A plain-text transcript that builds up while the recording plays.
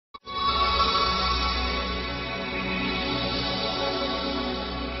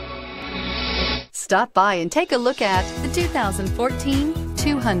Stop by and take a look at the 2014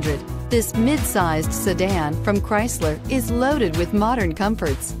 200. This mid-sized sedan from Chrysler is loaded with modern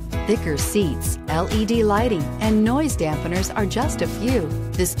comforts. Thicker seats, LED lighting, and noise dampeners are just a few.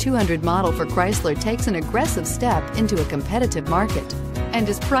 This 200 model for Chrysler takes an aggressive step into a competitive market and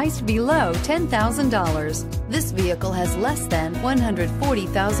is priced below $10,000. This vehicle has less than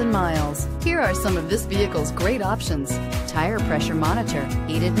 140,000 miles. Here are some of this vehicle's great options: tire pressure monitor,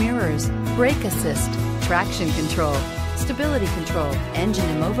 heated mirrors, brake assist, traction control, stability control, engine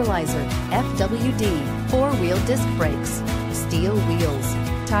immobilizer, FWD, four-wheel disc brakes, steel wheels,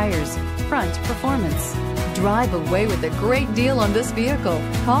 tires, front performance. Drive away with a great deal on this vehicle.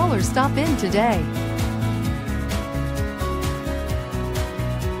 Call or stop in today.